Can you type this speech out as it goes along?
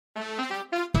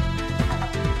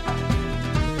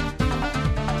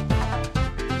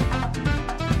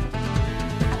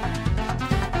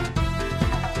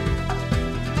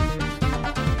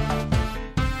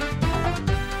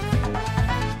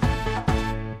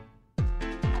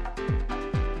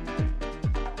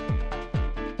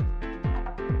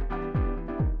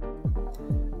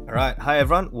All right. Hi,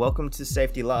 everyone. Welcome to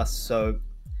Safety Last. So,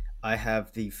 I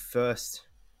have the first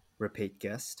repeat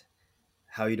guest.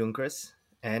 How are you doing, Chris?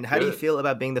 And how do you Good. feel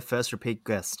about being the first repeat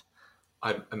guest?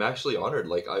 I'm actually honored.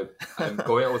 I'm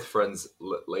going out with friends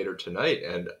later tonight,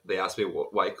 and they asked me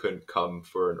why I couldn't come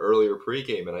for an earlier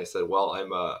pregame, and I said, "Well,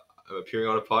 I'm appearing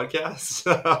on a podcast,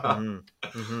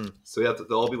 Mm-hmm. Mm-hmm. so yeah,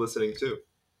 they'll all be listening too."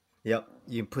 Yep.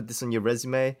 You put this on your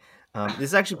resume. This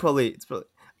is actually probably.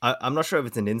 I'm not sure if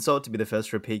it's an insult to be the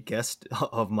first repeat guest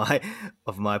of my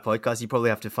podcast. You probably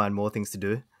have to find more things to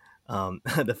do.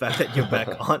 The fact that you're back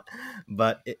on,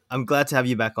 but I'm glad to have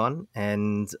you back on,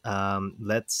 and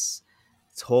let's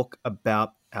talk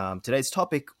about today's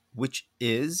topic, which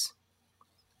is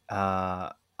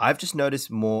I've just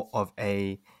noticed more of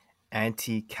a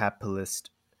anti-capitalist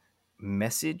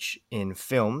message in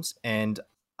films, and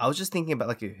I was just thinking about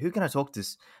like who can I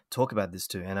talk about this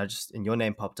to, and and your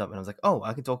name popped up, and I was like, oh,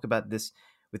 I can talk about this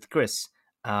with Chris.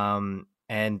 And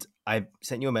I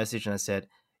sent you a message, and I said,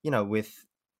 with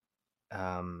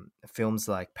films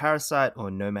like Parasite or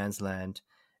Nomad's Land,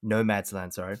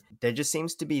 sorry, there just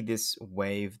seems to be this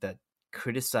wave that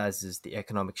criticizes the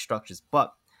economic structures.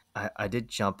 But I did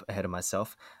jump ahead of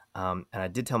myself, and I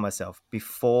did tell myself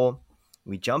before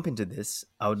we jump into this,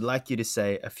 I would like you to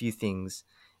say a few things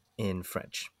in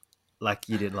French, like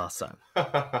you did last time.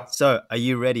 All So, are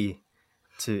you ready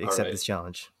to accept right. this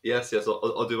challenge? Yes.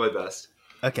 I'll do my best.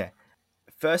 Okay.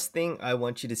 First thing I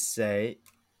want you to say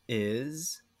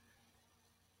is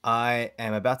I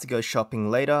am about to go shopping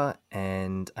later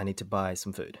and I need to buy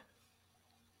some food.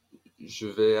 Je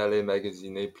vais aller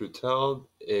magasiner plus tard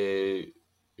et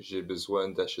j'ai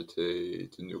besoin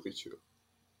d'acheter de nourriture.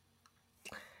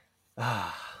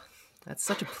 Ah, that's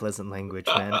such a pleasant language,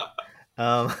 man.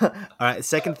 All right.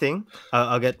 Second thing,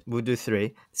 we'll do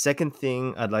three. Second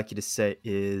thing I'd like you to say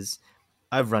is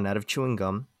I've run out of chewing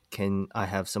gum. Can I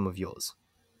have some of yours?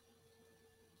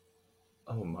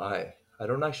 Oh my! I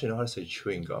don't actually know how to say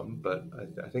chewing gum, but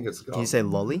I think it's Can you say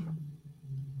gum. lolly?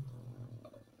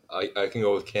 I can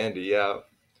go with candy. Yeah.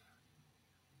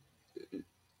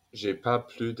 J'ai pas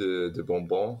plus de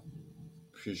bonbons.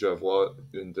 Puis-je avoir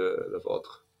une de la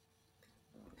vôtre?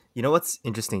 You know what's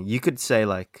interesting? You could say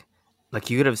like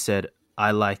you could have said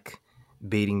I like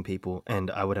beating people,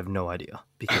 and I would have no idea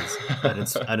because I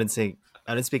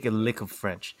don't speak a lick of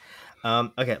French.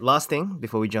 Okay, last thing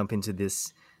before we jump into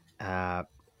this uh,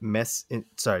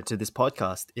 to this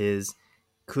podcast is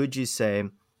could you say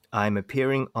I'm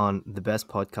appearing on the best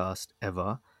podcast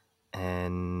ever,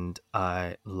 and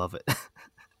I love it.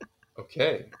 Ok.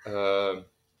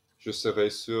 Je serai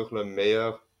sur le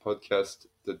meilleur podcast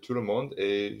de tout le monde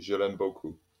et je l'aime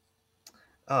beaucoup.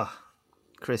 Oh,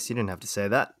 Chris, you didn't have to say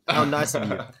that. How nice of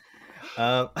you.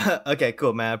 Um, okay,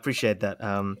 cool, man. I appreciate that.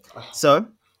 So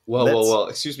let's. Well.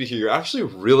 Excuse me here. You're actually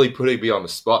really putting me on the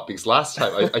spot because last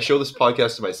time I showed this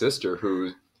podcast to my sister,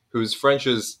 whose French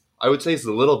is, I would say, is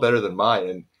a little better than mine,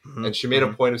 and Mhm, she made a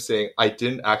mhm. point of saying I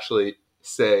didn't actually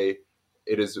say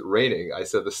it is raining. I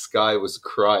said the sky was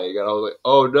crying, and I was like,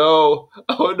 oh no,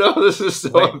 this is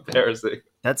so Wait, embarrassing.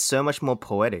 that's so much more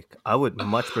poetic. I would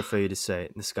much prefer you to say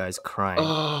the sky's crying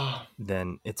Oh,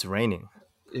 than it's raining.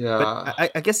 But yeah.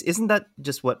 I guess isn't that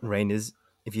just what rain is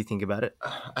if you think about it?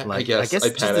 I I guess I guess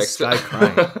just the panicked. sky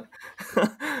crying.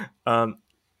 um,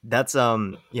 that's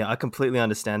yeah, I completely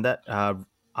understand that.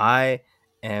 I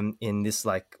am in this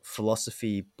like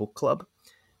philosophy book club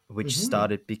which Hmm.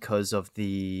 started because of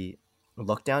the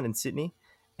lockdown in Sydney.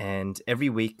 And every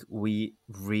week we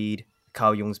read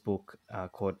Carl Jung's book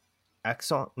called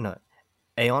Axon, no,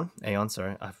 Aeon,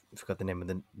 sorry, I forgot the name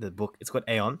of the book. It's called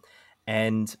Aeon.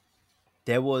 And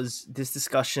there was this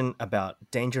discussion about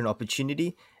danger and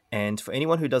opportunity. And for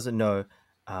anyone who doesn't know,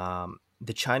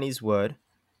 the Chinese word,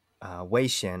 Wei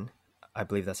Shen, I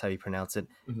believe that's how you pronounce it,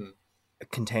 Hmm.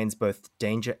 contains both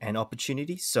danger and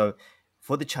opportunity. So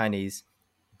for the Chinese,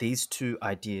 these two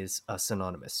ideas are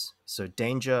synonymous. So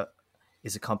danger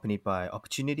is accompanied by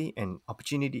opportunity, and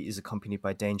opportunity is accompanied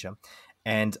by danger.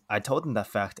 And I told them that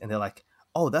fact, and they're like,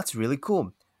 "Oh, that's really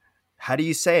cool. How do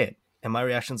you say it?" And my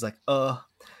reaction's like, oh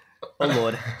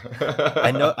Lord,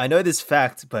 I know this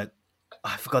fact, but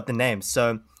I forgot the name."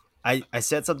 So I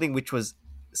said something which was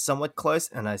somewhat close,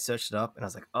 and I searched it up, and I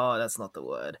was like, "Oh, that's not the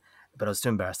word," but I was too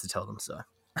embarrassed to tell them. So,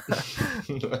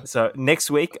 so next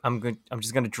week I'm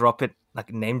just gonna drop it,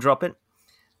 like name drop it,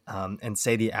 and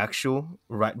say the actual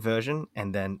right version,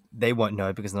 and then they won't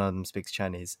know because none of them speaks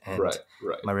Chinese, and Right.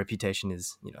 my reputation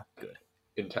is good.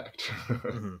 Intact.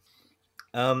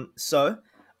 Hmm. So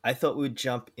I thought we'd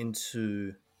jump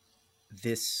into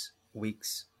this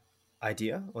week's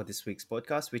idea or this week's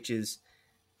podcast, which is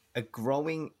a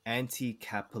growing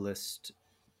anti-capitalist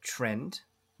trend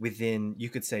within, you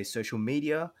could say, social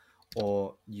media,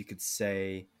 or you could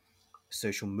say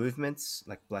social movements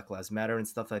like Black Lives Matter and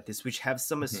stuff like this, which have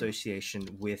some Hmm.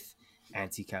 association with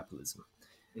anti-capitalism,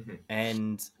 Hmm.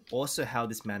 and also how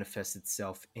this manifests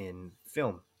itself in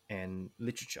film and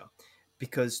literature.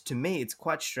 Because to me, it's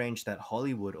quite strange that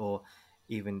Hollywood or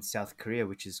even South Korea,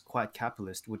 which is quite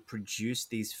capitalist, would produce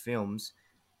these films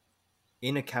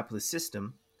in a capitalist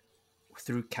system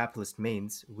through capitalist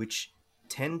means, which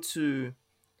tend to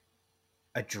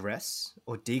address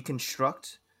or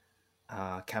deconstruct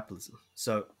capitalism.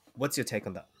 So, what's your take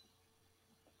on that?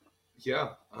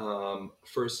 Yeah.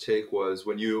 First take was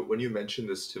when you mentioned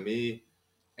this to me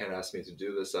and asked me to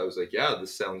do this. I was like, yeah,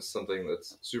 this sounds something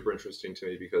that's super interesting to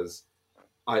me because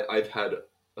I've had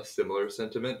a similar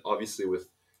sentiment. Obviously, with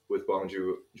Bong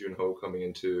Joon Ho coming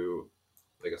into,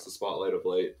 I guess, the spotlight of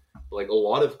late, like a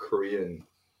lot of Korean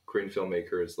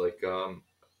filmmakers, like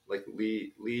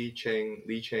Lee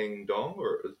Chang Dong,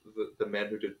 or the man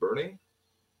who did Burning.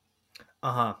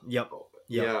 Uh huh. Yep. Oh,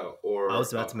 Yep. yeah, I or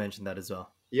was about to mention that as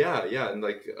well. yeah, and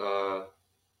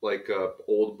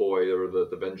Old Boy, or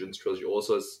the Vengeance trilogy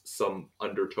also has some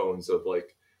undertones of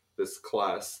like this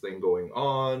class thing going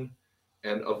on.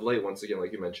 And of late, once again,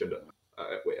 like you mentioned,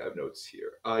 wait, I have notes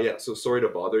here. Yeah, so Sorry to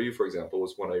Bother You, for example,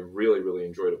 was one I really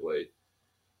enjoyed of late.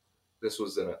 This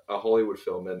was in a Hollywood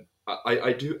film, and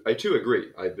I too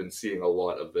agree. I've been seeing a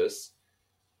lot of this,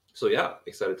 so yeah,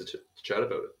 excited to chat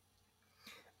about it.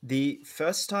 The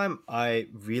first time I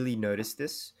really noticed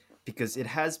this, because it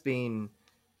has been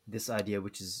this idea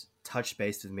which is touched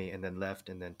base with me and then left,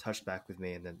 and then touched back with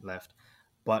me and then left.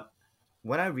 But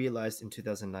when I realized in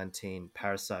 2019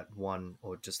 Parasite won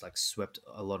or just like swept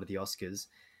a lot of the Oscars,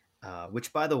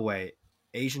 which by the way,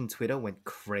 Asian Twitter went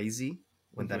crazy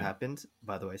when that Hmm. happened.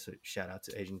 By the way, so shout out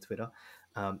to Asian Twitter.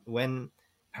 When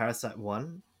Parasite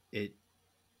won, it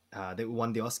they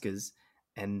won the Oscars,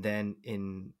 and then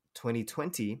in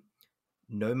 2020,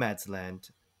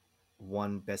 Nomadland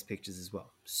won Best Pictures as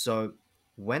well. So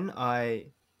when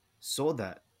I saw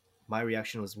that, my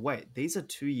reaction was, wait, these are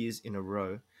 2 years in a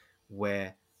row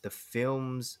where the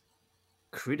films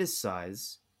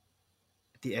criticize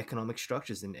the economic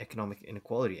structures and economic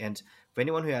inequality. And for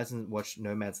anyone who hasn't watched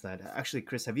Nomadland, actually,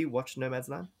 Chris, have you watched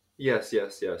Nomadland? Yes.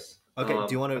 Okay,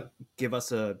 do you want to give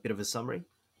us a bit of a summary?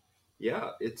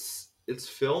 Yeah, it's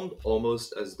filmed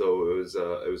almost as though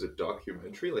it was a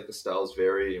documentary. Like the style is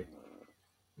very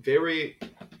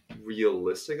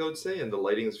realistic, I would say, and the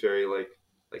lighting is very like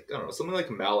I don't know, something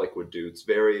like Malik would do. It's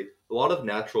very a lot of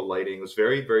natural lighting. It was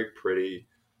very pretty,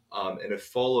 and it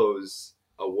follows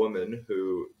a woman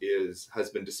who is has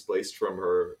been displaced from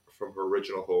her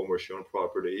original home where she owned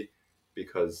property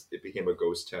because it became a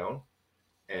ghost town,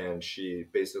 and she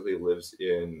basically lives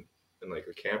in like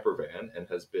a camper van and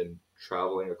has been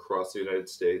traveling across the United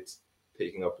States,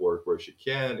 picking up work where she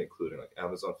can, including like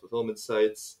Amazon fulfillment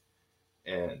sites,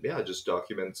 and yeah, just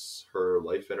documents her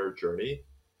life and her journey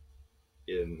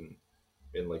in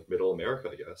like middle America,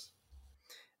 I guess.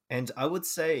 And I would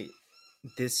say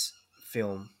this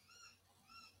film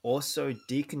also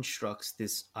deconstructs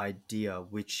this idea,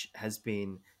 which has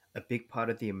been a big part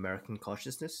of the American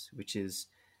consciousness, which is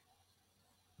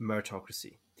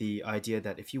meritocracy. The idea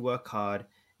that if you work hard,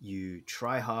 you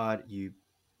try hard, you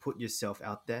put yourself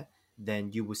out there,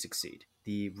 then you will succeed.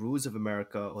 The rules of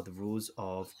America or the rules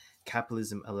of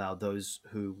capitalism allow those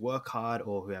who work hard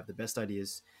or who have the best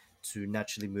ideas to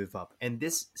naturally move up. And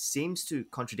this seems to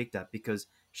contradict that because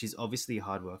she's obviously a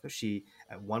hard worker. She,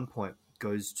 at one point,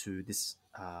 goes to this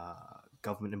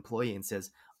government employee and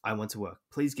says, I want to work.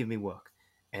 Please give me work.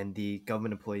 And the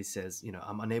government employee says,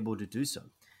 I'm unable to do so.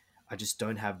 I just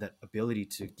don't have that ability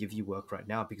to give you work right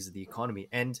now because of the economy.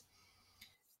 And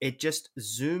it just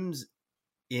zooms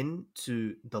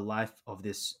into the life of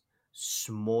this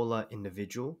smaller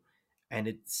individual, and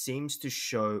it seems to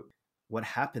show what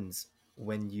happens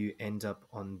when you end up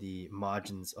on the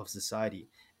margins of society.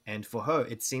 And for her,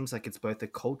 it seems like it's both a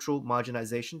cultural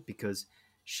marginalization because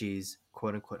she's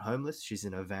quote unquote homeless, she's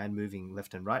in a van moving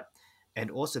left and right,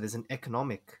 and also there's an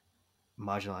economic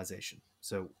marginalization.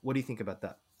 So, what do you think about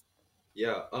that?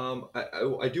 Yeah,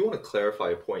 I do want to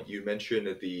clarify a point. You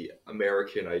mentioned the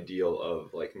American ideal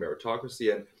of like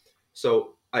meritocracy, and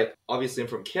so I obviously am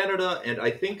from Canada, and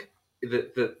I think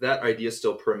that idea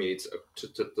still permeates to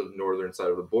the northern side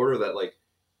of the border. That like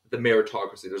the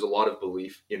meritocracy, there's a lot of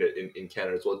belief in it in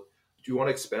Canada as well. Do you want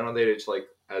to expand on that? It's like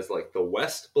as like the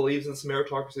West believes in some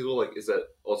meritocracy as well. Like, is that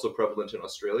also prevalent in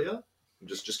Australia? I'm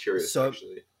just curious, So,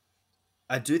 actually.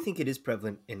 I do think it is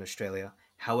prevalent in Australia.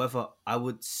 However, I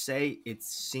would say it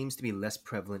seems to be less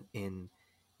prevalent in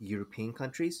European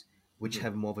countries which Mhm.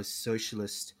 have more of a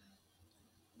socialist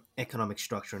economic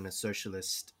structure and a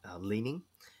socialist leaning.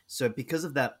 So because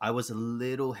of that, I was a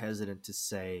little hesitant to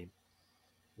say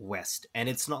West. And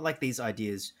it's not like these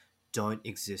ideas don't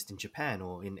exist in Japan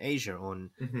or in Asia or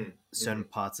in Mhm. certain Mhm.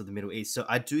 parts of the Middle East. So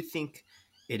I do think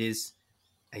it is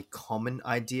a common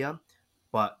idea,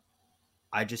 but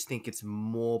I just think it's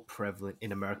more prevalent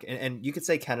in America. And you could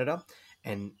say Canada,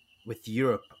 and with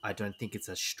Europe, I don't think it's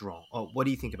as strong. Oh, what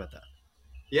do you think about that?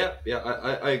 Yeah, yeah,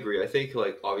 I agree. I think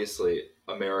like obviously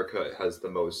America has the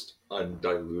most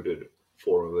undiluted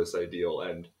form of this ideal,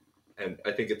 and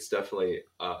I think it's definitely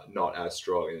not as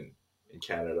strong in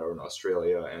Canada or in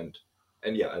Australia, and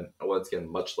yeah, and once again,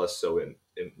 much less so in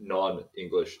non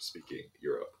English speaking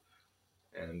Europe.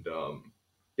 And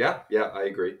yeah, yeah, I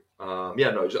agree.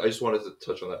 Yeah, no, I just wanted to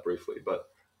touch on that briefly, but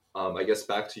I guess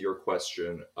back to your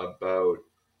question about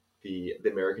the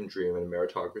American dream and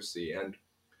meritocracy, and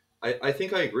I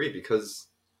think I agree because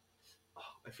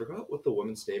I forgot what the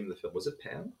woman's name in the film was. It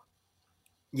Pam?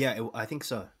 Yeah, I think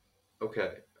so.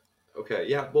 Okay, okay,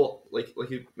 yeah. Well, like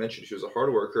you mentioned, she was a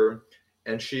hard worker,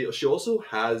 and she also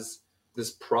has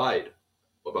this pride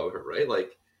about her, right?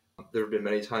 Like there have been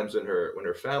many times when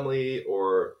her family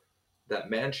or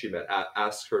that man she met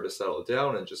asked her to settle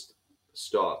down and just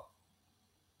stop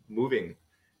moving,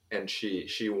 and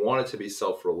she wanted to be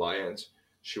self reliant.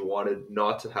 She wanted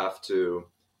not to have to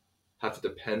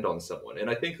depend on someone. And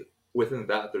I think within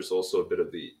that, there's also a bit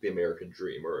of the American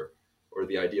dream or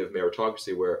the idea of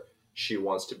meritocracy, where she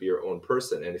wants to be her own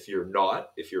person. And if you're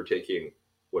not, if you're taking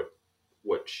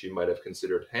what she might have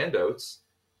considered handouts,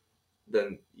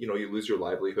 then you know you lose your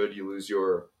livelihood, you lose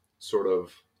your sort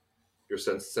of your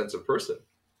sense of person.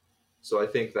 So I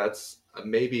think that's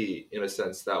maybe in a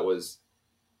sense that was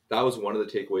one of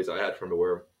the takeaways I had from it,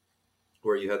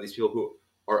 where you have these people who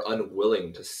are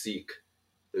unwilling to seek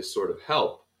this sort of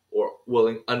help or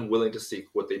unwilling to seek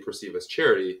what they perceive as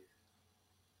charity,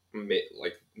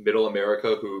 like middle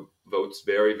America who votes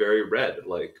very very red,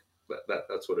 like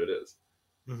that's what it is.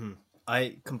 Hmm.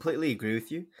 I completely agree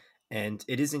with you. And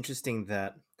it is interesting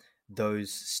that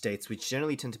those states, which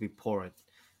generally tend to be poorer,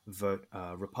 vote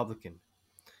Republican,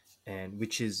 and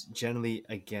which is generally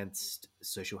against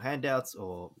social handouts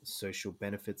or social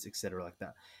benefits, etc., like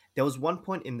that. There was one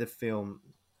point in the film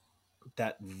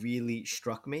that really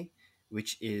struck me,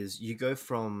 which is you go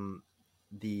from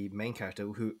the main character,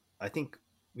 who I think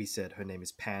we said her name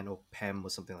is Pan or Pam or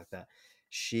something like that.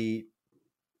 She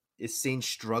is seen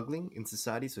struggling in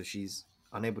society, so she's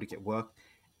unable to get work.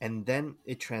 And then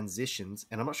it transitions,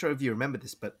 and I'm not sure if you remember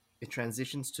this, but it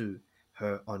transitions to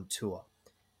her on tour.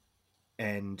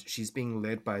 And she's being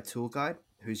led by a tour guide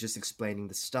who's just explaining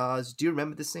the stars. Do you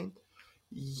remember this scene?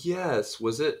 Yes,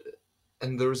 was it?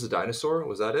 And there was a dinosaur.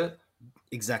 Was that it?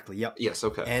 Exactly, yep. Yes.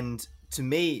 Okay. And to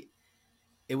me,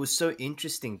 it was so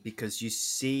interesting because you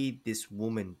see this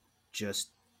woman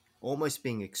just almost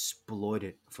being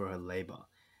exploited for her labor.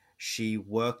 She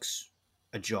works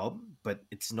a job, but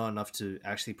it's not enough to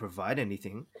actually provide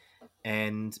anything.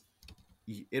 And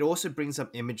it also brings up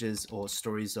images or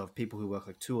stories of people who work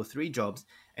like two or three jobs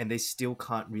and they still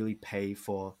can't really pay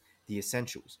for the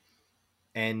essentials.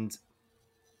 And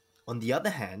on the other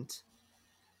hand,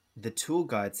 the tour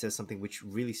guide says something which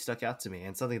really stuck out to me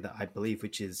and something that I believe,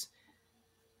 which is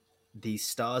the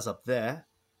stars up there,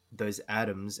 those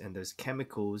atoms and those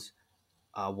chemicals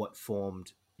are what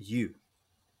formed you.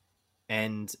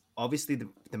 And obviously,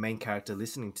 the main character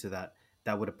listening to that,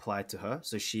 that would apply to her.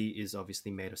 So she is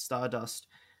obviously made of stardust,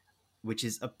 which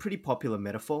is a pretty popular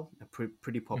metaphor, a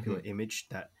pretty popular Hmm. image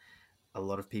that a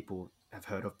lot of people have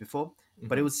heard of before.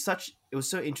 But Hmm. it was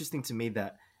so interesting to me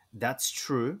that that's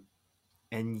true,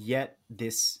 and yet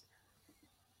this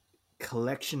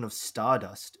collection of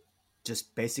stardust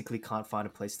just basically can't find a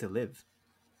place to live.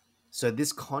 So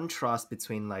this contrast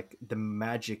between like the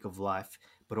magic of life,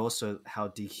 but also how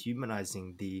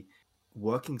dehumanizing the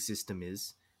working system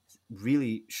is,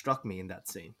 really struck me in that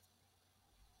scene.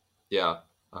 Yeah.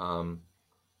 Um.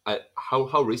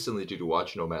 How recently did you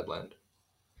watch Nomadland?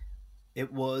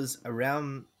 It was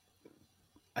around,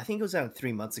 I think it was around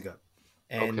 3 months ago,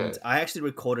 and Okay. I actually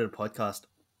recorded a podcast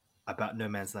about No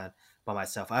Man's Land by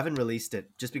myself. I haven't released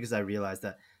it just because I realized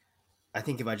that I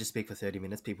think if I just speak for 30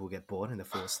 minutes, people will get bored and they'll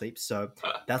fall asleep. So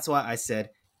that's why I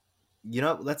said, you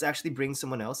know, let's actually bring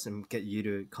someone else and get you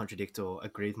to contradict or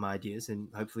agree with my ideas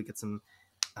and hopefully get some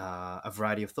a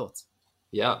variety of thoughts.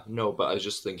 Yeah, no, but I was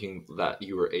just thinking that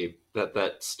you were a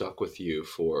that stuck with you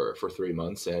for 3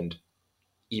 months, and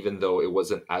even though it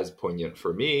wasn't as poignant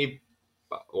for me,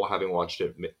 well, having watched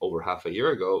it over half a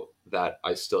year ago, that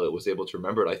I still was able to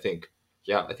remember it. I think,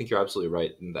 yeah, I think you're absolutely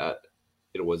right in that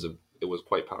it was a it was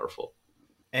quite powerful.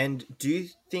 And do you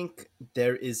think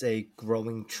there is a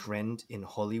growing trend in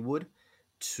Hollywood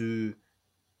to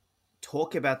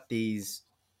talk about these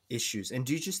issues? And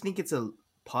do you just think it's a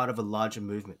part of a larger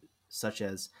movement, such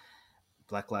as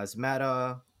Black Lives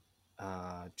Matter,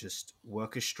 just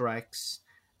worker strikes,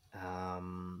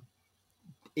 um,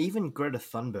 even Greta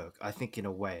Thunberg? I think in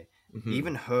a way, Hmm.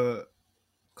 even her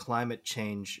climate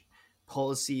change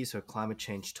policies, her climate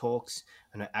change talks,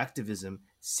 and her activism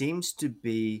seems to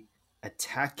be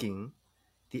attacking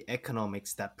the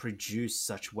economics that produce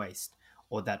such waste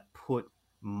or that put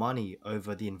money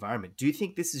over the environment. Do you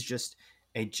think this is just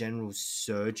a general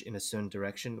surge in a certain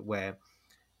direction where,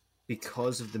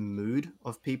 because of the mood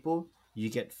of people, you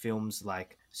get films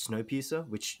like Snowpiercer,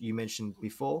 which you mentioned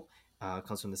before,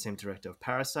 comes from the same director of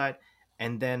Parasite,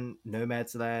 and then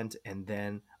Nomadland, and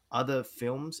then other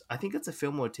films. I think it's a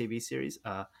film or a TV series.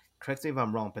 Correct me if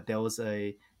I'm wrong, but there was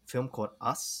a film called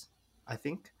Us, I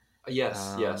think.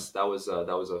 Yes, Um, yes, that was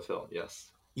a film.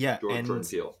 Yes, yeah, Jordan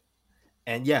Peele.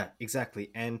 and yeah,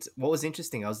 exactly. And what was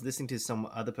interesting, I was listening to some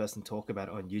other person talk about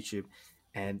it on YouTube,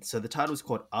 and so the title is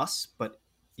called Us, but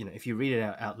if you read it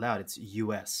out loud, it's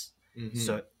US. Hmm.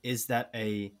 So is that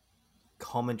a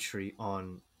commentary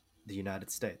on the United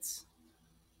States?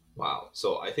 Wow.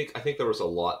 So I think there was a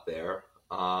lot there.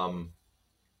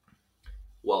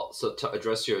 Well, so to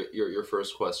address your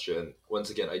first question, once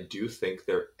again, I do think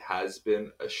there has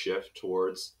been a shift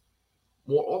towards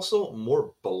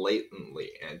more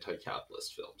blatantly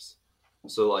anti-capitalist films.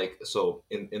 So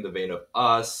in the vein of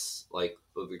Us, like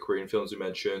the Korean films you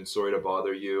mentioned, Sorry to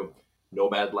Bother You,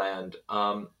 Nomadland.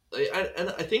 And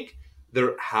I think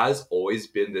there has always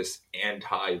been this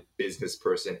anti-business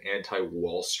person,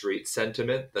 anti-Wall Street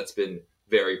sentiment that's been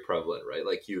very prevalent, right?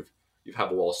 Like you've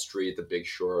had Wall Street, The Big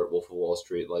Short, Wolf of Wall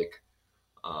Street,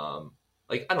 um,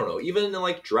 like I don't know, even in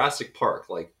like Jurassic Park,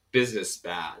 like business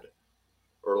bad,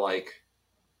 or like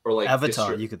Avatar,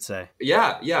 district. you could say.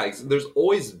 Yeah, yeah. There's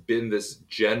always been this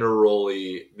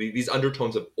generally these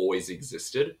undertones have always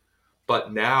existed,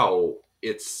 but now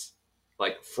it's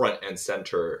like front and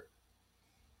center.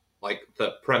 Like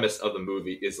the premise of the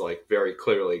movie is like very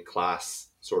clearly class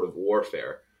sort of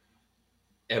warfare,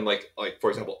 and like for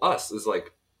example, Us is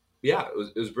like, yeah,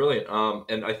 it was brilliant.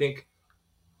 And I think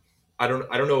I don't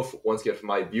know if once again if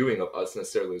my viewing of Us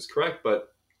necessarily was correct,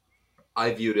 but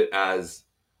I viewed it as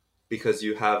because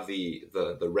you have the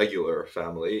regular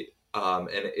family, and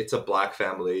it's a black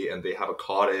family, and they have a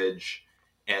cottage,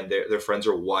 and their friends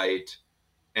are white,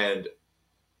 and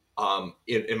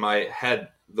in my head,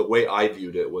 the way I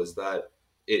viewed it was that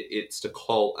it's to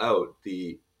call out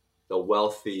the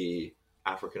wealthy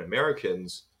African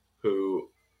Americans who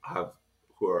have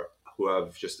who are who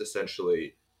have just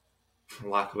essentially, for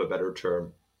lack of a better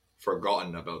term,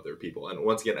 forgotten about their people. And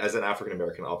once again, as an African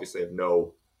American, obviously I have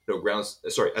no grounds.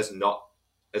 Sorry, as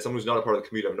someone who's not a part of the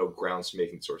community, I have no grounds to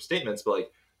making sort of statements. But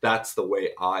like that's the way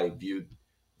I view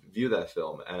that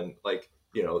film, and like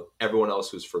everyone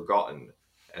else who's forgotten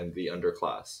and the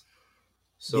underclass.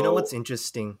 You know what's So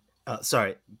interesting?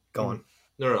 Sorry, go on. mhm.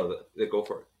 No, they go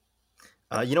for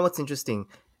it. You know what's interesting?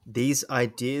 These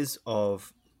ideas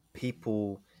of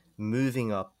people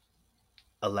moving up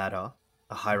a ladder,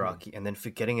 a Hmm. hierarchy, and then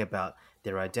forgetting about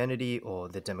their identity or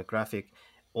their demographic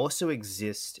also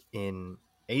exist in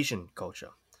Asian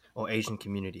culture or Asian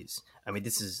communities. I mean,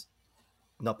 this is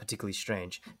not particularly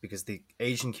strange because the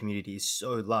Asian community is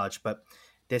so large, but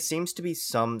there seems to be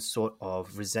some sort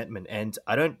of resentment, and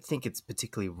I don't think it's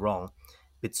particularly wrong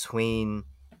between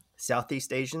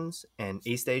Southeast Asians and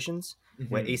East Asians,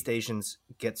 where Hmm. East Asians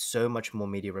get so much more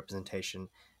media representation,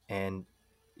 and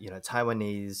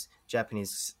Taiwanese,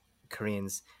 Japanese,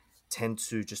 Koreans tend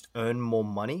to just earn more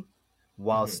money, Hmm.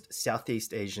 whilst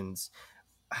Southeast Asians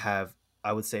have,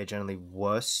 I would say, a generally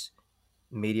worse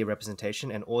media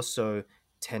representation and also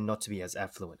tend not to be as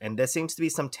affluent. And there seems to be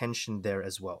some tension there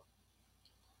as well.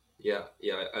 Yeah,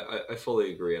 yeah, I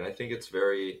fully agree, and I think it's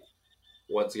very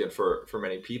once again for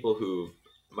many people who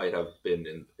might have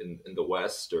been in the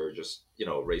West, or just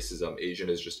racism, Asian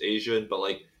is just Asian, but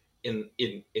like in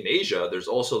Asia there's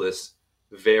also this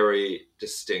very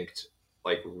distinct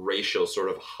like racial sort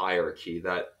of hierarchy,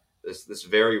 that this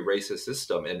very racist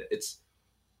system, and it's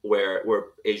where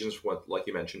Asians from, like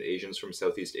you mentioned, Asians from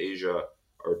Southeast Asia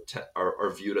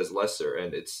are viewed as lesser,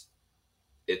 and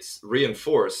it's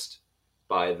reinforced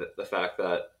by the fact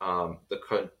that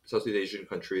Southeast Asian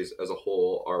countries as a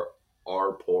whole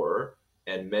are poorer,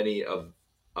 and many of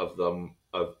them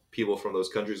of people from those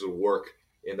countries will work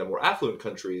in the more affluent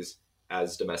countries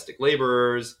as domestic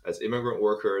laborers, as immigrant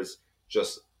workers,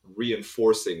 just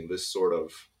reinforcing this sort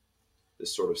of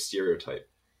stereotype.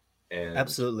 And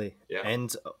Absolutely. yeah,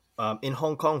 And in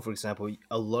Hong Kong, for example,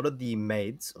 a lot of the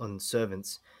maids and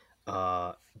servants,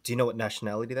 do you know what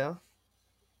nationality they are?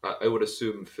 I would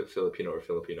assume Filipino or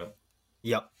Filipino.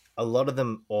 Yep. A lot of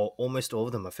them, or almost all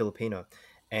of them, are Filipino.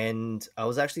 And I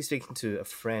was actually speaking to a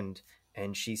friend,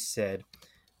 and she said,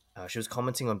 she was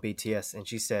commenting on BTS, and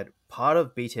she said part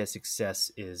of BTS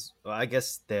success is, well, I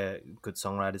guess they're good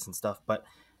songwriters and stuff, but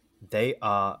they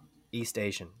are East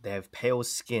Asian. They have pale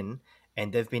skin,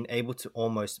 and they've been able to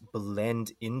almost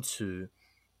blend into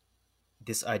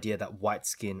this idea that white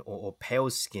skin or pale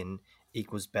skin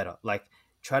equals better. Like,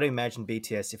 try to imagine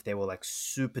BTS if they were like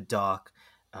super dark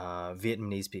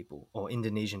Vietnamese people or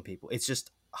Indonesian people. It's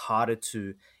just harder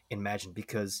to imagine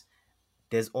because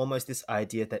there's almost this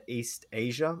idea that East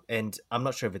Asia, and I'm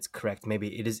not sure if it's correct,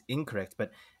 maybe it is incorrect,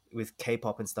 but with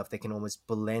K-pop and stuff, they can almost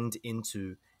blend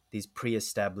into these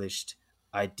pre-established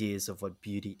ideas of what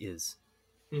beauty is.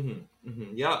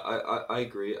 Yeah, I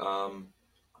agree. I'm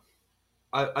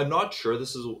not sure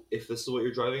this is if this is what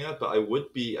you're driving at, but I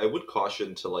would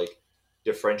caution to like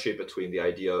differentiate between the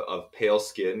idea of pale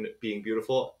skin being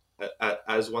beautiful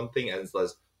as one thing, and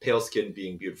as pale skin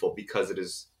being beautiful because it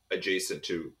is adjacent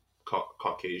to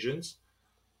Caucasians.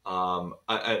 I'm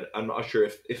not sure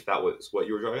if that was what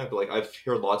you were driving at, but like I've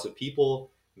heard lots of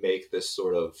people make this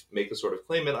sort of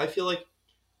claim, and I feel like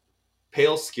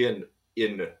pale skin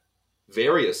in in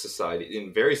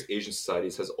various Asian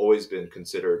societies has always been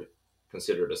considered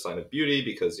a sign of beauty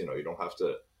because you don't have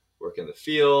to work in the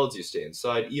fields, you stay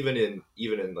inside. Even in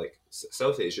like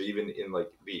South Asia, even in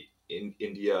like in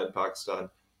India and Pakistan,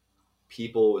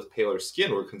 people with paler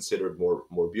skin were considered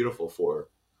more beautiful for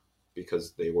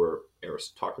because they were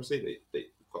aristocracy. They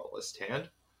call it less tanned.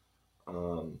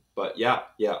 But yeah,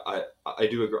 I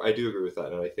do agree. I do agree with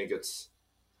that, and I think it's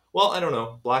well, I don't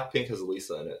know. Blackpink has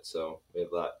Lisa in it, so we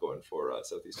have that going for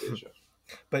Southeast Asia.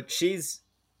 But she's,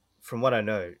 from what I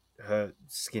know, her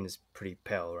skin is pretty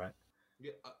pale, right?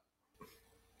 Yeah,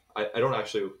 I don't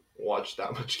actually watch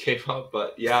that much K-pop,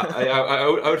 but yeah,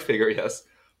 I would figure yes,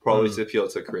 probably Mm. to appeal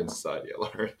to Korean society. I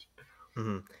learned.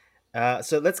 Hmm.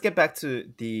 So let's get back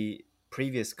to the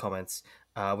previous comments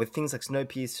with things like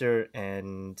Snowpiercer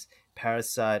and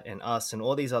Parasite and Us and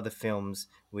all these other films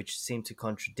which seem to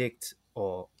contradict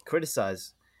or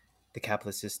criticize the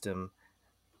capitalist system.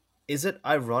 Is it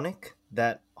ironic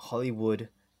that Hollywood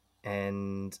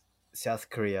and South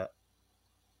Korea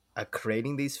are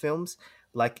creating these films?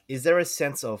 Like, is there a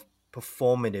sense of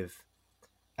performative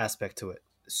aspect to it?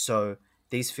 So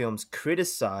these films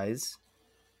criticize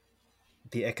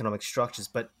the economic structures,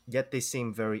 but yet they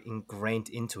seem very ingrained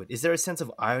into it. Is there a sense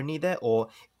of irony there, or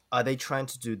are they trying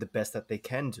to do the best that they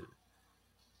can do?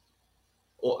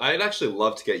 Well, I'd actually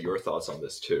love to get your thoughts on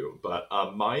this too, but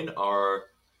mine are.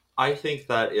 I think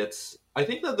that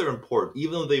they're important,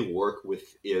 even though they work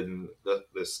within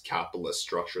this capitalist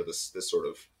structure, this sort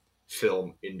of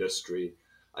film industry.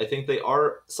 I think they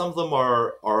are. Some of them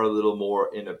are a little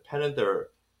more independent.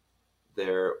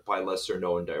 They're by lesser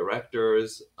known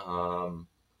directors, and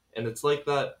it's like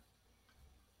that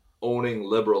owning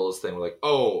liberals thing. Like,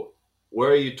 oh,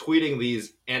 where are you tweeting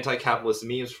these anti-capitalist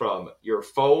memes from? Your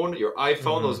phone, your iPhone,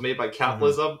 Mm-hmm. those made by Mm-hmm.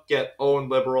 capitalism, get owned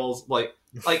liberals. Like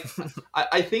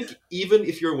I think even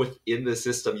if you're within the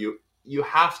system, you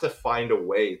have to find a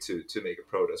way to make a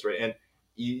protest, right? And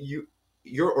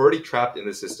you're already trapped in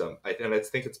the system, and I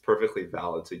think it's perfectly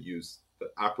valid to use the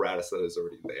apparatus that is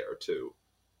already there to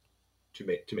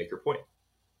make your point.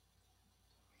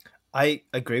 I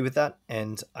agree with that,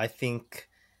 and I do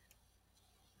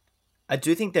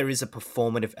think there is a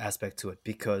performative aspect to it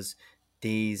because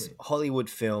these Hmm. Hollywood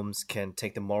films can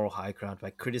take the moral high ground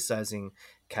by criticizing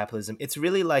capitalism. It's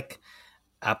really like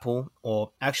Apple,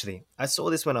 or actually, I saw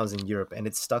this when I was in Europe and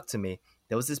it stuck to me.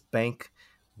 There was this bank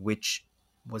which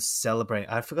was celebrating,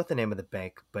 I forgot the name of the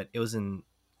bank, but it was in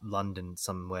London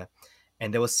somewhere.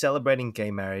 And they were celebrating gay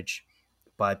marriage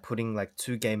by putting like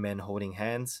two gay men holding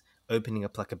hands, opening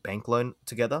up like a bank loan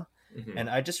together. Hmm. And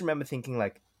I just remember thinking,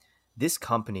 like, this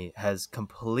company has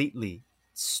completely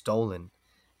stolen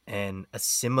and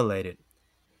assimilated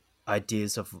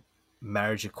ideas of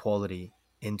marriage equality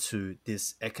into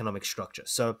this economic structure.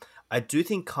 So I do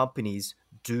think companies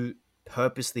do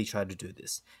purposely try to do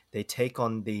this. They take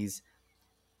on these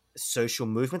social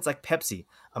movements like Pepsi.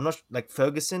 I'm not like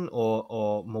Ferguson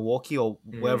or Milwaukee or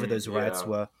wherever those riots Yeah,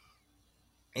 were.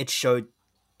 It showed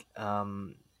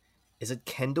um is it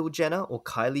Kendall Jenner or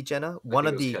Kylie Jenner? I One think it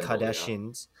of was the Kendall. Yeah.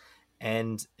 Kardashians,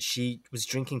 and she was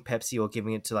drinking Pepsi or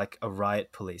giving it to like a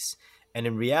riot police. And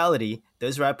in reality,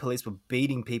 those riot police were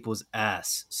beating people's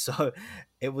ass. So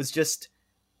it was just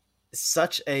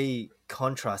such a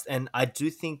contrast. And I do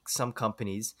think some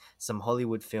companies, some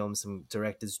Hollywood films, some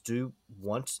directors do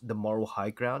want the moral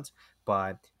high ground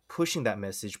by pushing that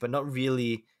message, but not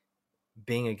really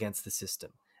being against the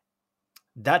system.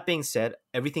 That being said,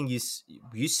 everything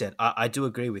you said, I do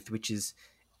agree with, which is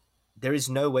there is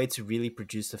no way to really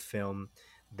produce a film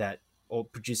that or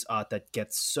produce art that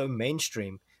gets so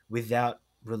mainstream without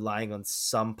relying on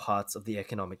some parts of the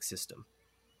economic system.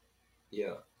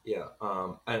 Yeah, yeah.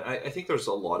 And I think there's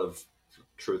a lot of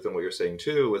truth in what you're saying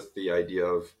too, with the idea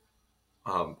of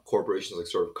corporations like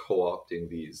sort of co-opting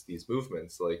these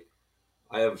movements. Like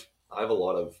I have a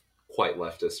lot of quite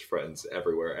leftist friends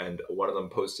everywhere, and one of them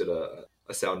posted a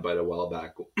soundbite a while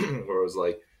back where it was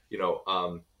like,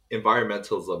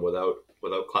 environmentalism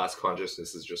without class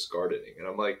consciousness is just gardening, and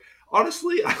I'm like,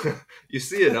 honestly, you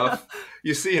see enough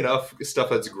you see enough stuff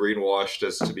that's greenwashed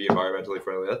as to be environmentally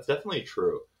friendly. That's definitely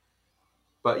true.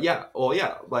 But yeah, well,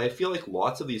 yeah, but I feel like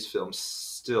lots of these films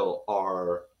still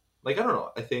are like, I don't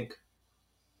know. I think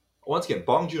once again,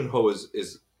 Bong Joon Ho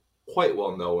is quite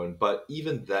well known, but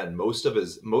even then, most of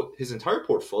his entire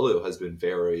portfolio has been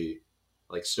very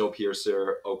like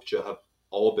Snowpiercer, Okja have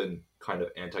all been kind of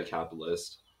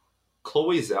anti-capitalist.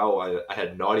 Chloe Zhao, I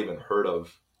had not even heard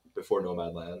of before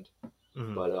Nomadland,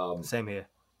 Mhm. but Same here.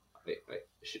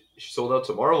 she sold out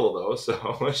to Marvel though,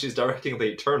 so she's directing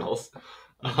the Eternals.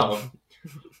 Mhm. Um,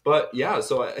 but yeah,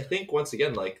 so I think once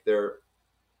again, like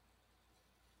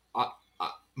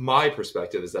my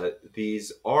perspective is that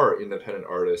these are independent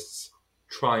artists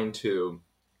trying to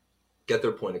get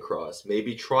their point across,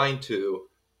 maybe trying to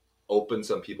open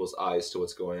some people's eyes to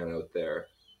what's going on out there.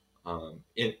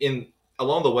 In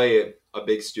along the way, a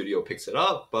big studio picks it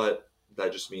up, but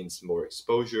that just means more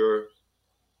exposure,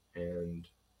 and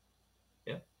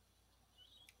yeah.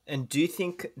 And do you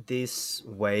think this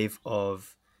wave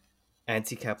of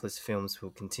anti-capitalist films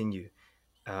will continue?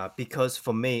 Because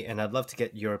for me, and I'd love to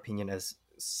get your opinion as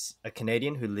a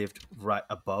Canadian who lived right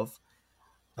above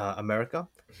America,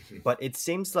 but it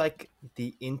seems like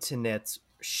the internet's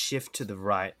shift to the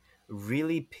right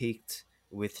really peaked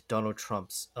with Donald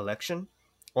Trump's election.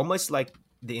 Almost like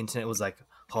the internet was like,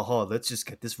 haha, let's just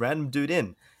get this random dude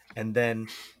in. And then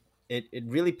it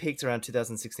really peaked around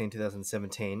 2016,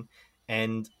 2017.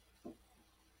 And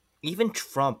even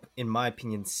Trump, in my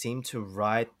opinion, seemed to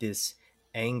ride this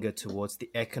anger towards the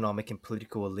economic and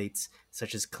political elites,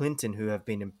 such as Clinton, who have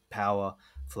been in power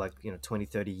for like 20,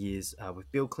 30 years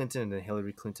with Bill Clinton and then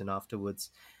Hillary Clinton afterwards.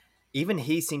 Even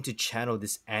he seemed to channel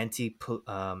this anti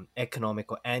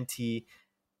economic or anti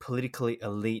politically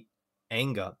elite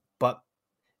anger. But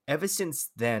ever since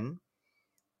then,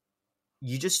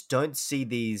 you just don't see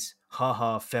these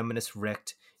haha feminist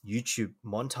wrecked YouTube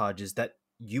montages that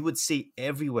you would see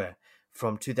everywhere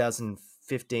from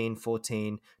 2015,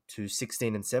 14 to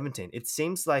 16 and 17. It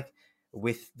seems like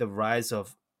with the rise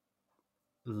of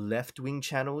left wing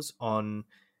channels on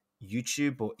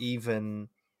YouTube or even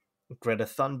Greta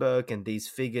Thunberg and these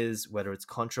figures, whether it's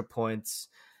ContraPoints,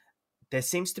 there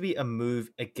seems to be a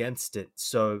move against it.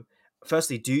 So,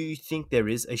 firstly, do you think there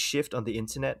is a shift on the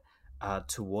internet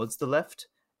towards the left?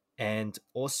 And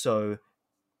also,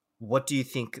 what do you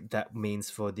think that means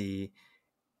for the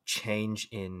change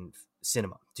in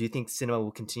cinema? Do you think cinema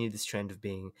will continue this trend of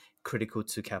being critical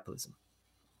to capitalism?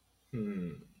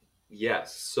 Hmm.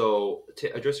 Yes. So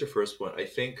to address your first point, I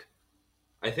think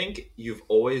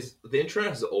the internet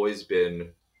has always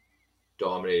been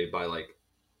dominated by like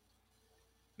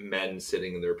men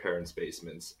sitting in their parents'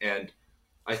 basements, and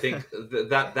I think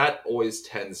that always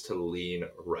tends to lean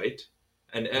right.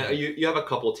 And Hmm. you have a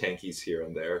couple tankies here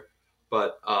and there,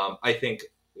 but I think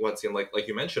once again, like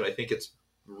you mentioned, I think it's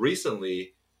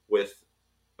recently with,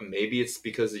 maybe it's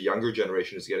because the younger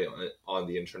generation is getting on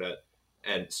the internet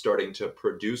and starting to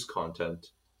produce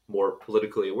content, more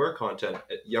politically aware content.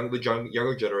 Younger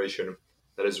generation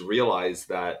that has realized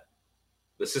that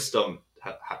the system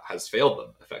has failed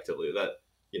them effectively. That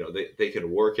they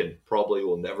can work and probably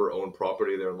will never own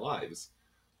property in their lives.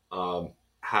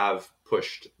 Have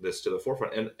pushed this to the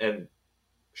forefront. And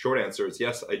short answer is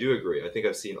yes, I do agree. I think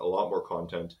I've seen a lot more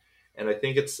content, and I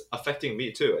think it's affecting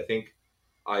me too. I think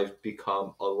I've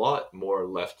become a lot more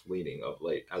left leaning of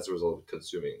late as a result of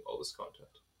consuming all this content.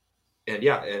 And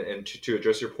yeah, and to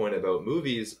address your point about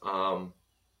movies, I'm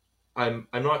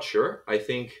not sure. I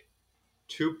think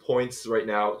 2 points right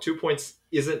now. 2 points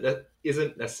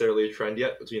isn't necessarily a trend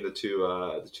yet between the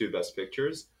two best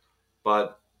pictures,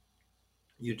 but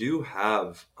you do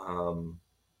have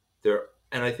there,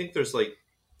 and I think there's like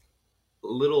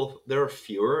there are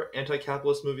fewer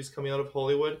anti-capitalist movies coming out of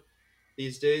Hollywood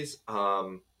these days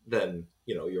than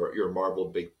your Marvel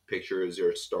big pictures,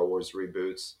 your Star Wars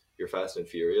reboots. your Fast and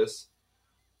Furious.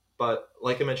 But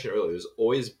like I mentioned earlier, there's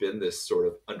always been this sort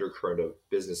of undercurrent of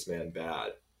businessman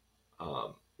bad,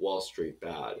 Wall Street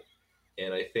bad,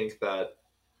 and I think that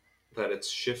it's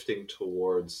shifting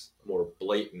towards more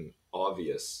blatant,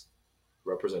 obvious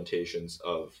representations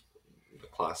of the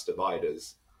class divide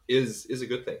is a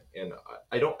good thing, and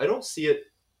I don't see it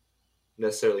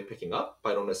necessarily picking up,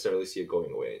 but I don't necessarily see it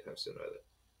going away anytime soon either.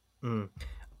 Mm.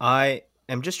 I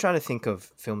am just trying to think of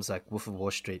films like Wolf of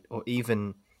Wall Street, or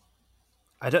even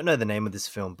I don't know the name of this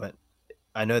film, but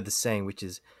I know the saying, which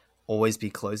is "always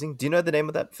be closing." Do you know the name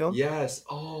of that film? Yes.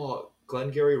 Oh,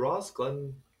 Glengarry Ross,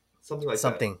 Glenn, something like that.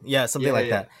 Something, yeah, something Yeah, like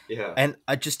yeah, that. yeah. And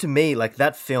just to me, like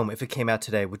that film, if it came out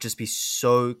today, would just be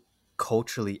so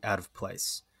culturally out of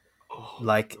place. Oh my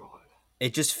Like god.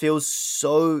 it just feels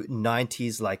so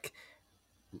 90s, like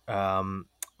um,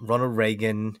 Ronald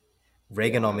Reagan, Yes.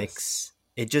 Reaganomics.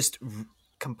 It just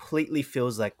completely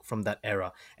feels like from that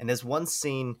era. And there's one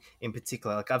scene in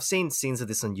particular, like I've seen scenes of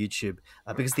this on YouTube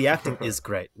because the acting is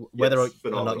great, whether Yes, or not you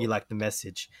phenomenal. like the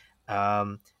message.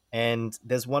 Um, and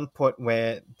there's one point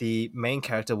where the main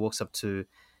character walks up to,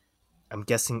 I'm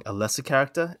guessing, a lesser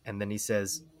character, and then he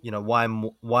says, "You know, why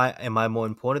am I more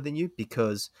important than you?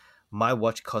 Because my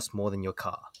watch costs more than your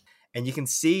car." And you can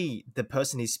see the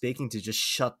person he's speaking to just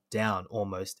shut down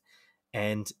almost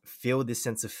and feel this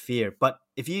sense of fear. But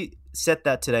if you set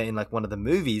that today in like one of the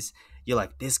movies, you're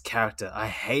like, "This character, I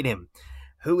hate him.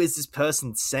 Who is this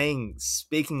person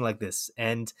speaking like this?"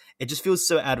 And it just feels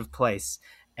so out of place.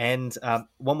 And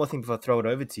one more thing before I throw it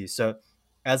over to you. So,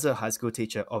 as a high school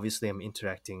teacher, obviously I'm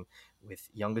interacting with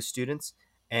younger students.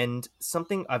 And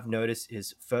something I've noticed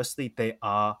is, firstly, they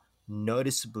are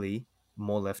noticeably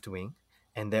more left wing,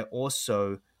 and they're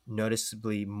also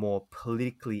noticeably more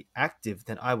politically active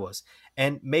than I was.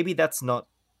 And maybe that's not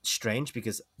strange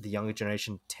because the younger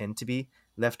generation tend to be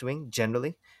left wing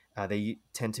generally. They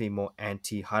tend to be more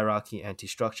anti hierarchy, anti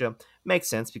structure. Makes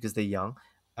sense because they're young.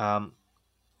 Um,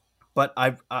 but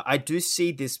I do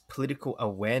see this political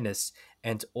awareness,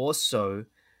 and also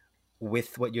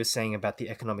with what you're saying about the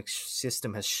economic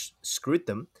system has screwed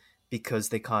them because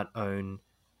they can't own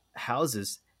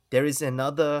houses. There is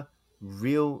another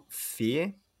real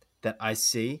fear that I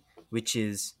see, which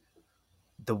is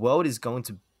the world is going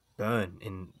to burn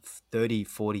in 30,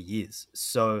 40 years.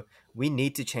 So we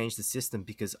need to change the system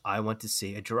because I want to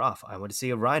see a giraffe. I want to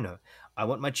see a rhino. I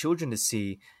want my children to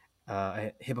see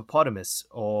a hippopotamus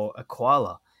or a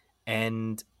koala.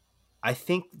 And I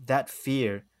think that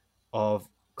fear of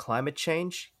climate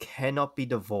change cannot be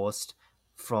divorced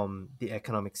from the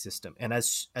economic system. And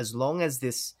as long as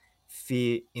this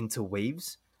fear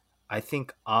interweaves, I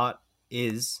think art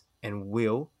is and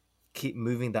will keep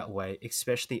moving that way,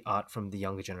 especially art from the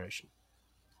younger generation.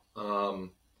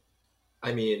 Um,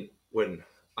 I mean,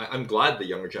 I'm glad the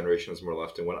younger generation is more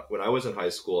left. And when I was in high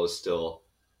school, I was still,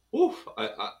 oof,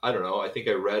 I don't know. I think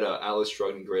I read Alice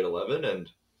Shrugged in grade 11, and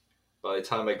by the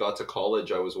time I got to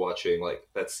college, I was watching like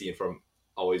that scene from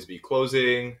Always Be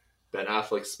Closing, Ben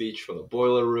Affleck's speech from the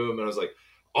boiler room, and I was like,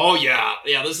 oh yeah,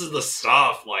 yeah, this is the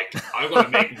stuff. Like I'm gonna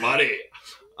make money.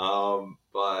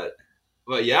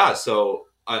 But yeah, so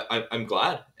I'm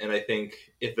glad, and I think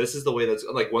if this is the way that's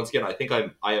like once again, I think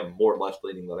I am more left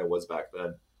leaning than I was back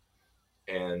then,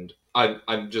 and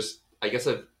I'm just I guess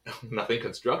I've nothing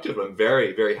constructive. But I'm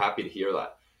very very happy to hear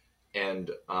that,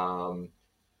 and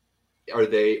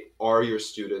are your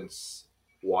students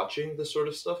watching this sort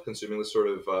of stuff, consuming this sort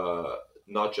of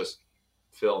not just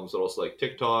films, but also like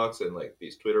TikToks and like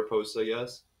these Twitter posts, I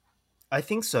guess. I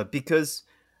think so because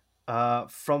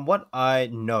from what I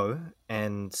know,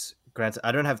 and granted,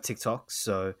 I don't have TikTok,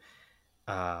 so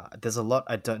there's a lot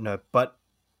I don't know, but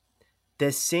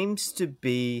there seems to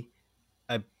be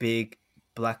a big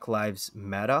Black Lives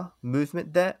Matter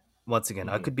movement there. Once again,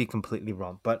 I Mm-hmm. could be completely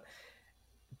wrong, but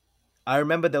I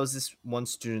remember there was this one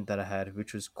student that I had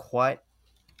which was quite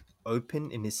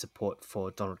open in his support for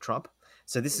Donald Trump.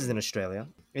 So this is in Australia.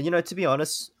 And to be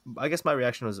honest, I guess my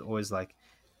reaction was always like,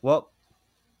 well,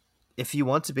 if you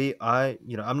want to be,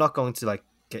 I'm not going to like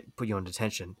put you on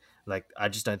detention. Like I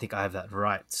just don't think I have that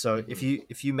right. So Mm-hmm.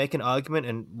 if you make an argument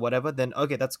and whatever, then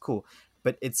okay, that's cool.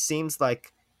 But it seems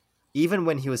like even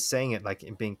when he was saying it, like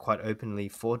in being quite openly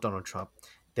for Donald Trump,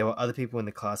 there were other people in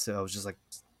the class that I was just like,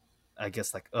 I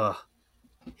guess like, ugh,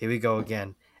 here we go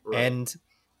again. Right. And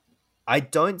I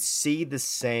don't see the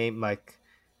same like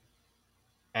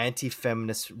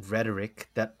anti-feminist rhetoric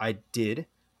that I did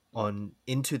on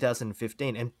in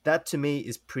 2015, and that to me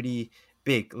is pretty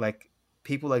big. Like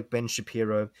people like Ben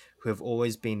Shapiro, who have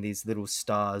always been these little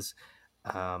stars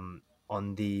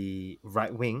on the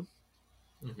right wing,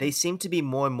 Mm-hmm. they seem to be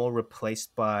more and more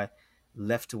replaced by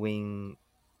left wing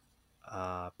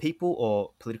people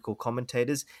or political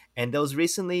commentators. And there was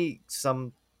recently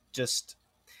some just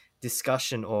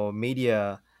discussion or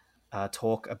media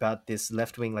talk about this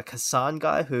left wing, like Hassan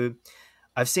guy, who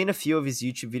I've seen a few of his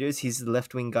YouTube videos. He's the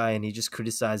left wing guy and he just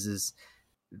criticizes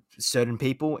certain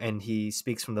people and he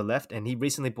speaks from the left. And he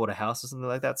recently bought a house or something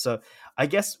like that. So I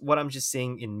guess what I'm just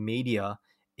seeing in media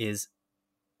is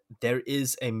there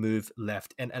is a move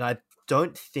left. And I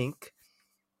don't think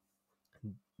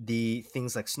the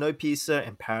things like Snowpiercer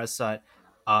and Parasite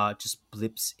are just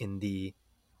blips in the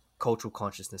cultural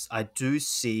consciousness. I do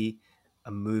see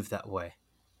a move that way,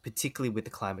 particularly with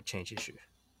the climate change issue.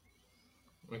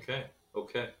 Okay.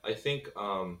 Okay. I think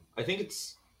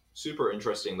it's super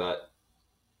interesting that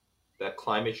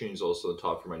climate change is also the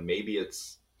top of your mind. Maybe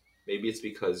it's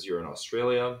because you're in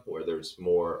Australia where there's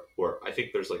more, where I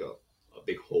think there's like a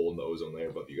big hole in the ozone layer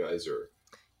above you guys, or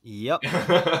Yep.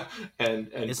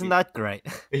 and Isn't that great?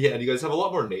 yeah, and you guys have a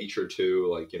lot more nature too,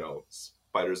 like, you know,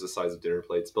 spiders the size of dinner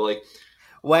plates. But like,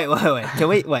 Wait. Can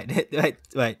we wait?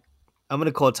 I'm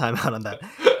gonna call timeout on that.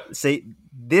 See,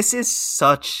 this is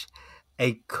such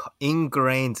a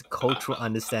ingrained cultural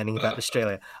understanding about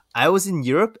Australia. I was in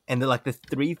Europe, and like the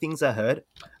three things I heard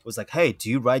was like, "Hey, do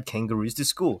you ride kangaroos to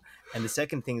school?" And the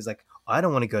second thing is like, "I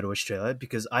don't want to go to Australia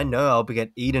because I know I'll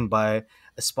get eaten by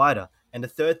a spider." And the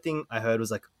third thing I heard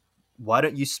was like, "Why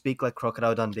don't you speak like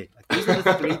Crocodile Dundee?" Like these are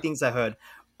the three things I heard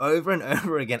over and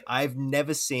over again. I've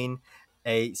never seen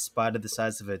a spider the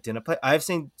size of a dinner plate. I've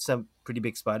seen some pretty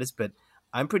big spiders, but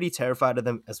I'm pretty terrified of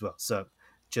them as well. So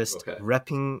just okay,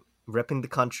 repping the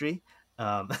country.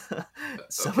 Um,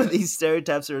 some of okay. these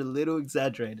stereotypes are a little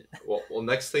exaggerated. Well,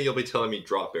 next thing you'll be telling me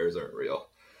drop bears aren't real.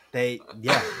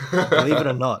 Yeah, believe it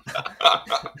or not.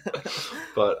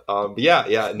 But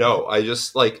yeah, no, I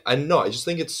just like, I know, I just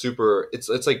think it's super, it's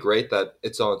like great that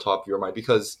it's on the top of your mind,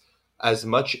 because as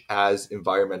much as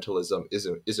environmentalism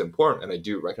is important, and I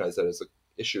do recognize that as an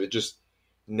issue, it just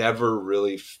never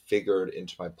really figured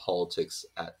into my politics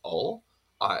at all.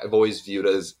 I've always viewed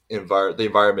as the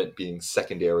environment being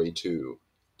secondary to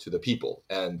the people,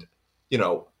 and you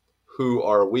know, who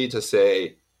are we to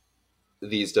say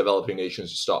these developing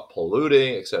nations to stop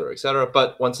polluting, et cetera, et cetera.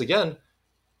 But once again,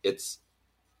 it's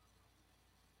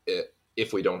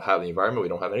if we don't have the environment, we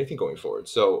don't have anything going forward.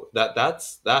 So that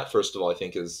first of all, I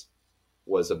think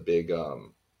was a big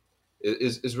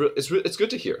it's good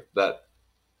to hear that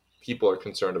people are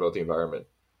concerned about the environment.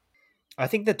 I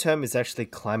think the term is actually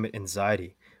climate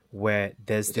anxiety, where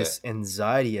there's Okay. this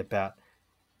anxiety about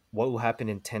what will happen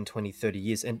in 10, 20, 30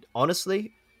 years. And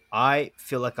honestly, I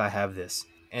feel like I have this.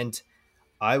 And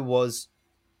I was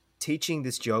teaching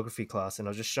this geography class and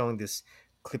I was just showing this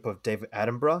clip of David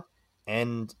Attenborough.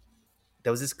 And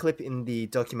there was this clip in the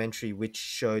documentary which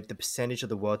showed the percentage of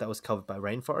the world that was covered by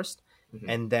rainforest. Hmm.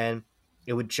 And then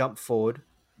it would jump forward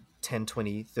 10,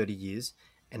 20, 30 years.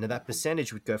 And then that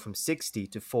percentage would go from 60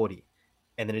 to 40.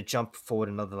 And then it jumped forward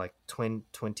another like 20,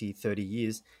 20, 30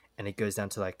 years. And it goes down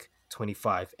to like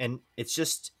 25. And it's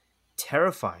just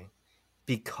terrifying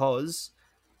because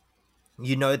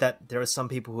you know that there are some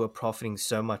people who are profiting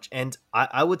so much. And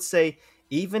I would say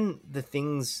even the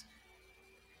things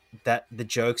that the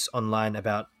jokes online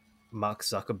about Mark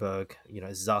Zuckerberg, you know,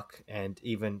 Zuck, and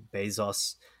even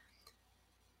Bezos,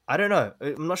 I don't know.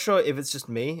 I'm not sure if it's just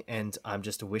me and I'm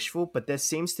just wishful, but there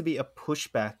seems to be a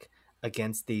pushback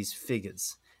against these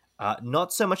figures.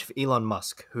 Not so much for Elon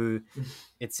Musk, who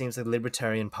it seems like the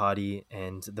Libertarian Party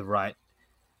and the right,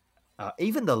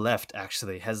 even the left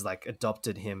actually has like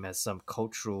adopted him as some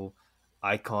cultural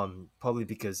icon, probably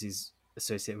because he's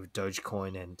associated with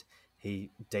Dogecoin and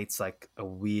he dates like a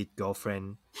weird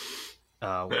girlfriend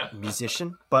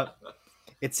musician. But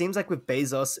it seems like with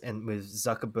Bezos and with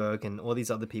Zuckerberg and all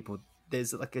these other people,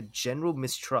 there's like a general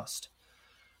mistrust.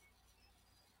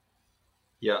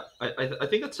 Yeah, I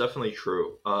think that's definitely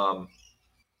true.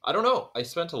 I don't know. I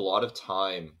spent a lot of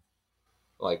time,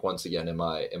 like, once again in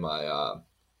my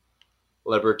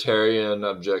libertarian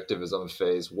objectivism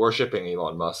phase, worshiping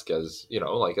Elon Musk as, you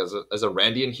know, like as a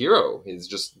Randian hero. He's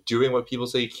just doing what people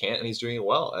say he can't, and he's doing it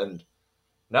well. And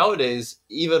nowadays,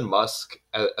 even Musk,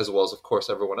 as well as of course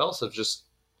everyone else, have just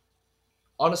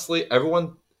honestly,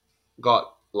 everyone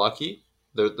got lucky.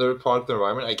 They're a product of the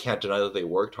environment. I can't deny that they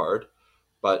worked hard,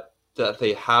 but that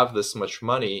they have this much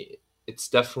money, it's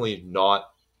definitely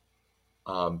not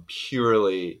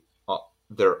purely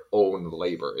their own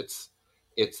labor.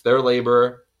 It's their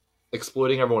labor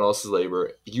exploiting everyone else's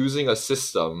labor, using a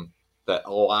system that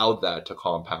allowed that to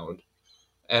compound.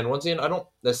 And once again, I don't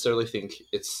necessarily think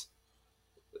it's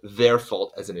their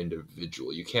fault as an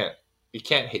individual. You can't you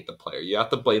can't hate the player. You have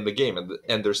to blame the game,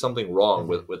 and there's something wrong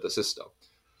with the system.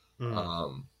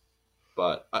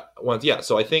 But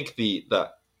so I think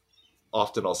that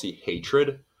often I'll see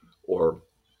hatred or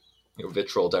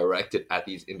vitriol directed at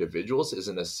these individuals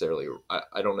isn't necessarily.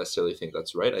 I don't necessarily think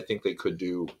that's right. I think they could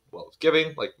do well with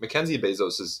giving. Like Mackenzie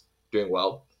Bezos is doing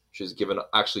well. She's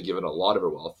actually given a lot of her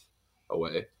wealth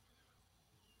away.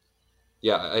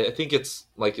 Yeah, I think it's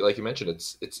like you mentioned,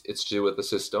 it's to do with the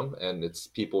system, and it's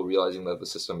people realizing that the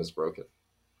system is broken.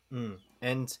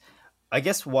 And I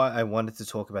guess why I wanted to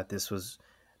talk about this was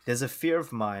there's a fear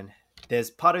of mine. There's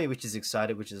part of me which is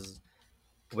excited, which is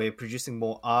we're producing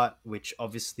more art, which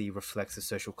obviously reflects a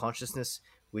social consciousness,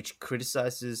 which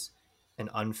criticizes an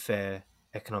unfair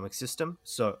economic system.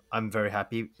 So I'm very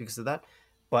happy because of that.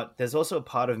 But there's also a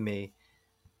part of me,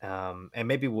 and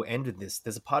maybe we'll end with this.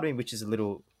 There's a part of me which is a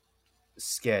little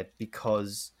scared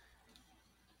because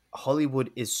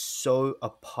Hollywood is so a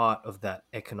part of that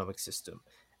economic system.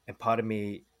 And part of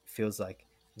me feels like,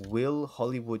 will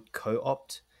Hollywood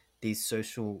co-opt these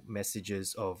social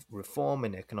messages of reform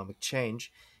and economic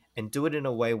change and do it in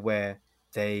a way where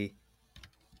they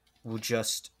will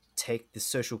just take the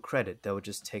social credit, they will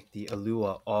just take the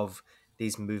allure of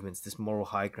these movements, this moral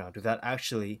high ground, without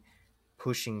actually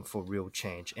pushing for real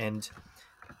change. And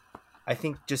I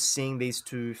think just seeing these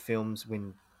two films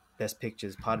win Best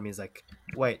Pictures, part of me is like,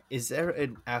 wait, is there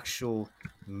an actual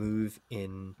move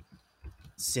in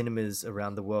cinemas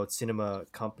around the world, cinema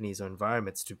companies or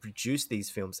environments to produce these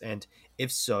films? And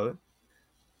if so,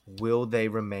 will they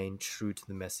remain true to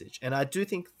the message? And I do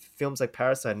think films like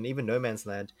Parasite and even No Man's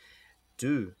Land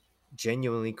do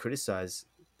genuinely criticize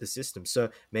the system. So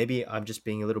maybe I'm just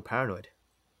being a little paranoid.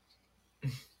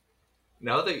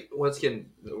 Now that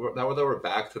we're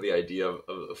back to the idea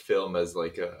of film as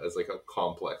like a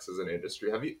complex, as an industry,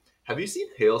 have you seen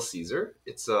Hail Caesar?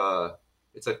 It's a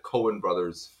Coen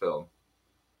Brothers film.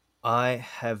 I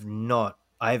have not.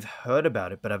 I've heard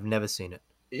about it, but I've never seen it.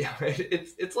 Yeah,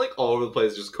 it's like all over the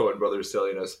place, just Coen Brothers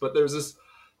silliness. But there's this.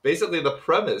 Basically, the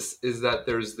premise is that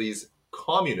there's these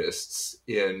communists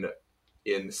in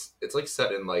it's like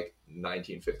set in like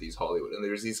 1950s Hollywood, and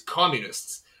there's these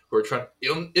communists who are trying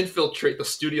to infiltrate the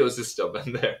studio system,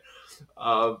 and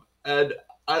and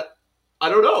I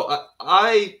don't know.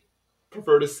 I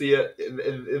prefer to see it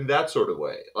in that sort of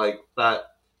way, like that.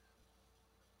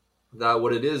 That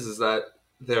what it is that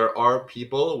there are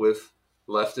people with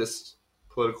leftist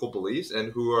political beliefs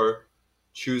and who are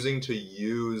choosing to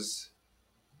use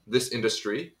this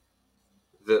industry,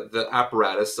 the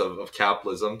apparatus of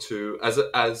capitalism, to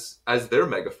as their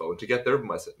megaphone to get their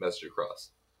message across.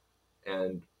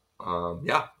 And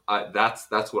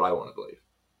that's what I want to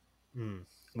believe.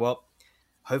 Well,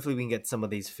 hopefully we can get some of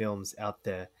these films out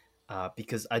there,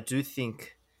 because I do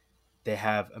think they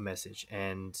have a message,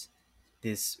 and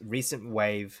this recent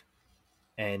wave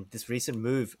and this recent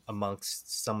move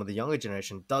amongst some of the younger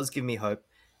generation does give me hope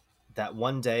that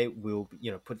one day we'll,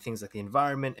 put things like the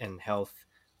environment and health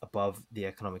above the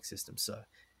economic system. So,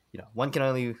 one can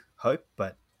only hope,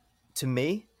 but to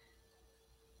me,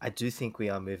 I do think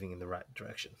we are moving in the right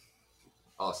direction.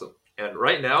 Awesome. And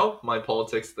right now, my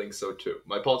politics thinks so too.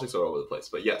 My politics are all over the place,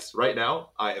 but yes, right now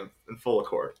I am in full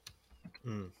accord.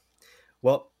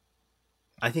 Well,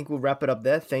 I think we'll wrap it up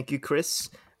there. Thank you, Chris,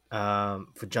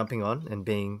 for jumping on and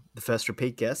being the first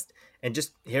repeat guest and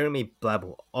just hearing me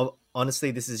blabble.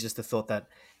 Honestly, this is just a thought that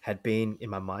had been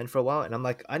in my mind for a while, and I'm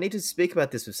like, I need to speak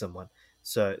about this with someone.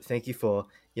 So thank you for,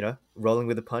 rolling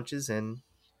with the punches and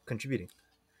contributing.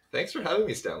 Thanks for having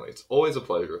me, Stanley. It's always a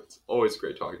pleasure. It's always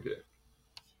great talking to you.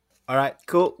 All right,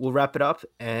 cool. We'll wrap it up.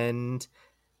 And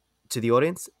to the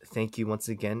audience, thank you once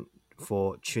again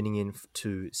for tuning in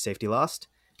to Safety Last.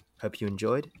 Hope you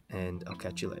enjoyed, and I'll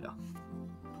catch you later.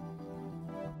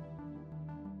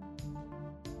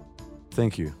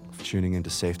 Thank you for tuning in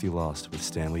to Safety Last with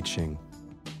Stanley Ching.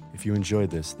 If you enjoyed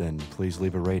this, then please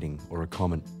leave a rating or a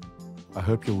comment. I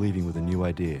hope you're leaving with a new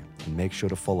idea, and make sure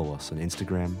to follow us on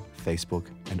Instagram, Facebook,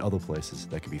 and other places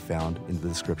that can be found in the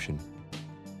description.